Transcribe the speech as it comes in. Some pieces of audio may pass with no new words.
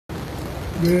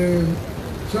the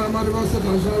Chairman of the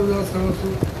National Leaders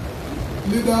Council,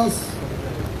 leaders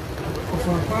of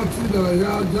our party that are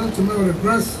here, gentlemen of the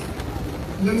press,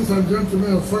 ladies and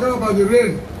gentlemen, forget about the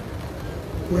rain.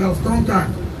 We have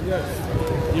conquered. Yes.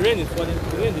 The rain is falling.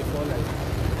 The rain is falling.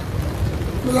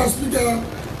 Mr. Speaker,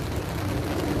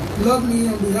 let me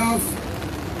on behalf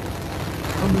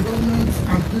of the government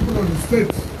and people of the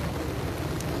state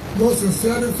most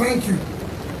sincerely thank you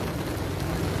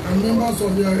and members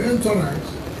of your entourage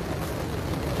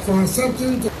for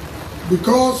accepting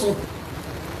because of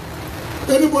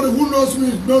anybody who knows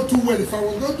me not too well. If I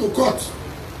was going to court,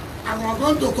 I was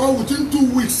going to court within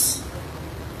 2 weeks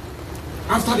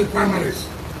after the primaries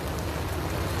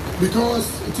because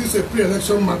it is a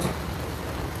pre-election matter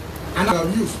and I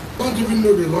have used, don't even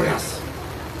know the lawyers.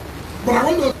 But I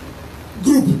want the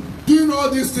group doing all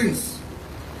these things.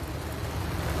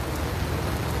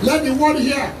 Let the world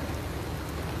hear.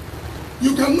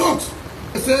 You cannot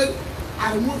say,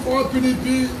 I remove all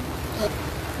PDP.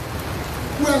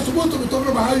 We are supposed to be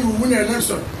talking about how you win an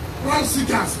election. Right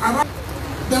seekers, they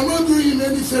are not doing him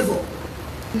any favor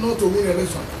not to win an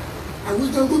election. I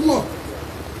wish them good luck.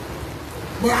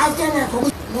 But after my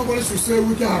commission, nobody should say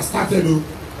Wike has started. Though.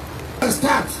 I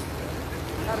start.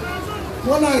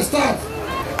 When I start,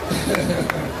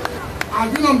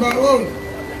 I've been on my own.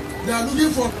 They are looking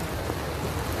for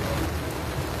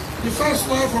the first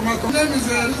lawyer for my name is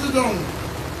Rizidon.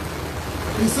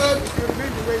 He said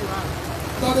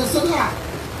that they said,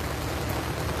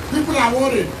 people are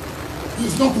worried.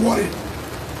 He's not worried.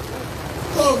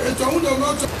 So it's not.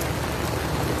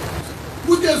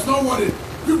 Wike is not worried.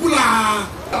 People are.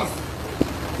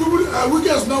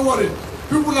 Wike is not worried.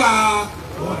 People are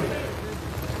worried.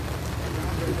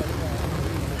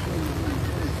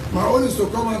 My own is to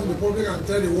come out to the public and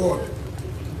tell the world.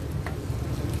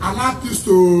 I like this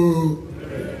to.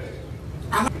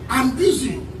 I'm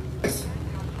busy.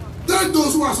 Tell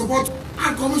those who are supporting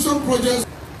and commission projects.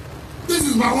 This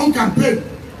is my own campaign.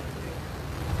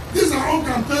 This is our own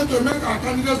campaign to make our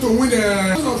candidates to win.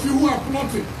 Those of you who are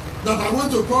plotting that I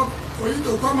want to come for you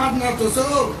to come out now to say,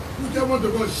 oh, we just want to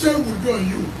go. Shame will be on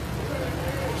you.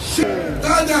 Shame.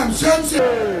 Tell them, shame.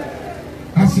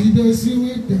 As he does see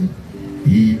with them,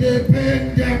 he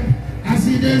depend them. As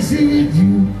he does see with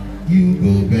you, you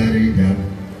go bury them.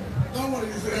 Don't worry,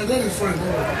 that is fine.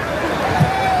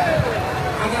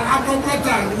 At an appropriate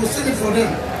time, we'll sing it for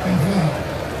them.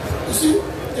 You see,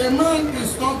 a man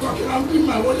is not talking. I'm doing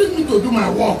my work. Leave me to do my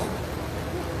work.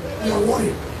 You're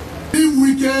worried. Leave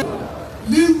Wike.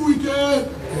 Leave Wike.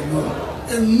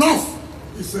 Enough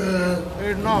is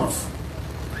enough.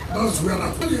 That's where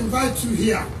I invite you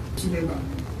here. Remember,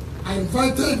 I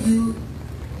invited you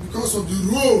because of the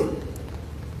role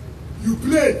you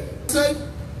played. I said,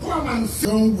 come and sit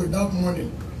down without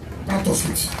money. Part of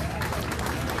it.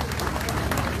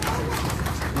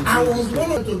 I was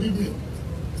going to give me.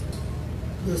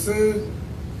 They say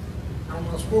I'm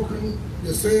outspoken.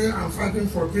 They say I'm fighting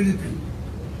for PDP.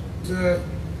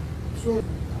 So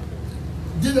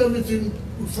did everything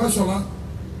with Fashola,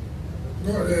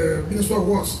 the Minister of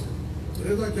Works.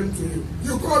 The letter came to you.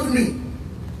 You called me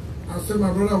and said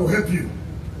my brother will help you.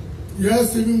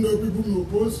 Yes, even though people will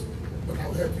oppose, but I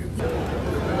will help you.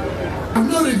 I have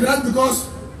no regret because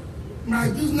my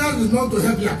business is not to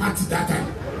help your party that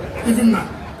time, even now.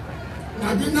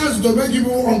 My business is to make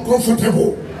people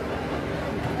uncomfortable.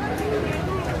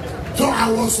 So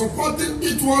I was supporting,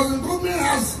 it was in government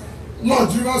as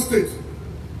Lord River State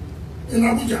in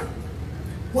Abuja.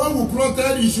 When we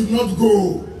plotted, you should not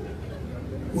go.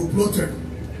 We plotted.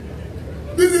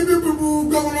 PDP people,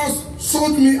 governors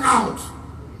sold me out.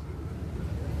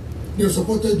 They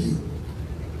supported you.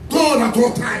 God at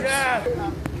all times. Yeah.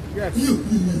 Yes.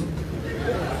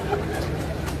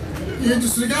 You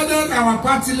disregarded our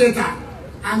party letter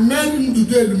and made him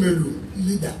today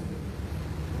leader.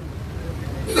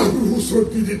 You know who sold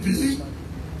PDP?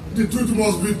 The truth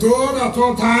must be told at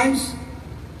all times.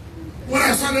 When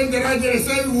I saw them the right day, they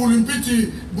said we will impeach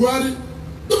Buhari.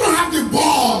 They don't have the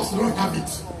balls. They don't have it.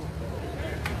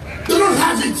 They don't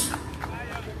have it.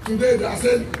 Today they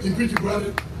said impeach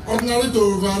Buhari. Ordinary to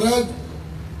override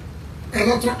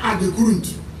electoral act they couldn't.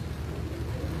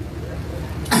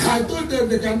 I told them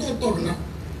they cannot talk now.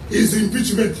 It's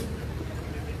impeachment.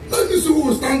 Let me see who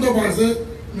will stand up and say,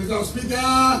 Mr.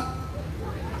 Speaker,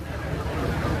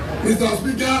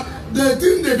 they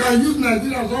think they can use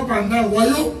Nigerians up and down. Why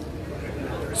you?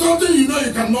 Something you know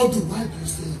you cannot do. Why do you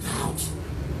say it out?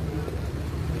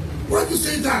 Why do you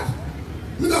say that?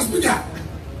 Mr. Speaker,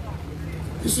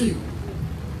 you see,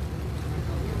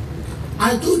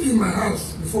 I told you in my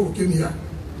house before we came here,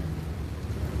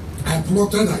 I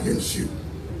plotted against you.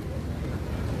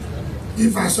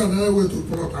 If I saw another way to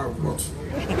plot, I'll plot.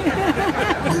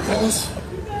 Because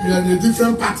you are in a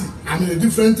different party. I'm in a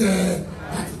different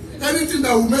party. Anything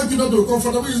that will make you not to be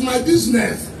comfortable is my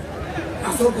business.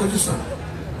 That's your position.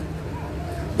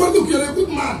 But look, you're a good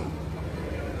man.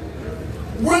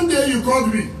 One day you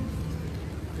called me.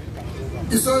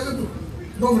 He said,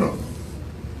 Governor,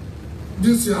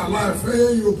 this is your life.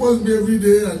 Hey, you oppose me every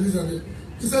day and this and that.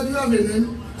 He said, do you have a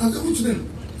name? I said, which name?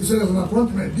 He said, there's an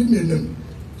appointment. Give me a name.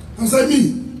 I said, me.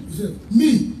 He said,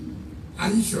 me. Are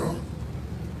you sure?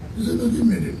 He said, no, give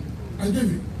me a name. I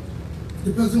gave you.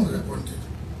 The person was appointed.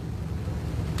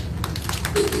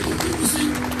 You see,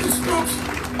 it's not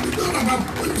about,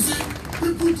 when you see,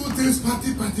 people do things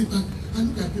party.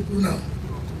 And look at people now.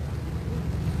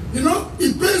 You know,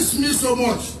 it pains me so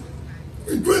much.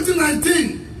 In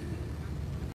 2019,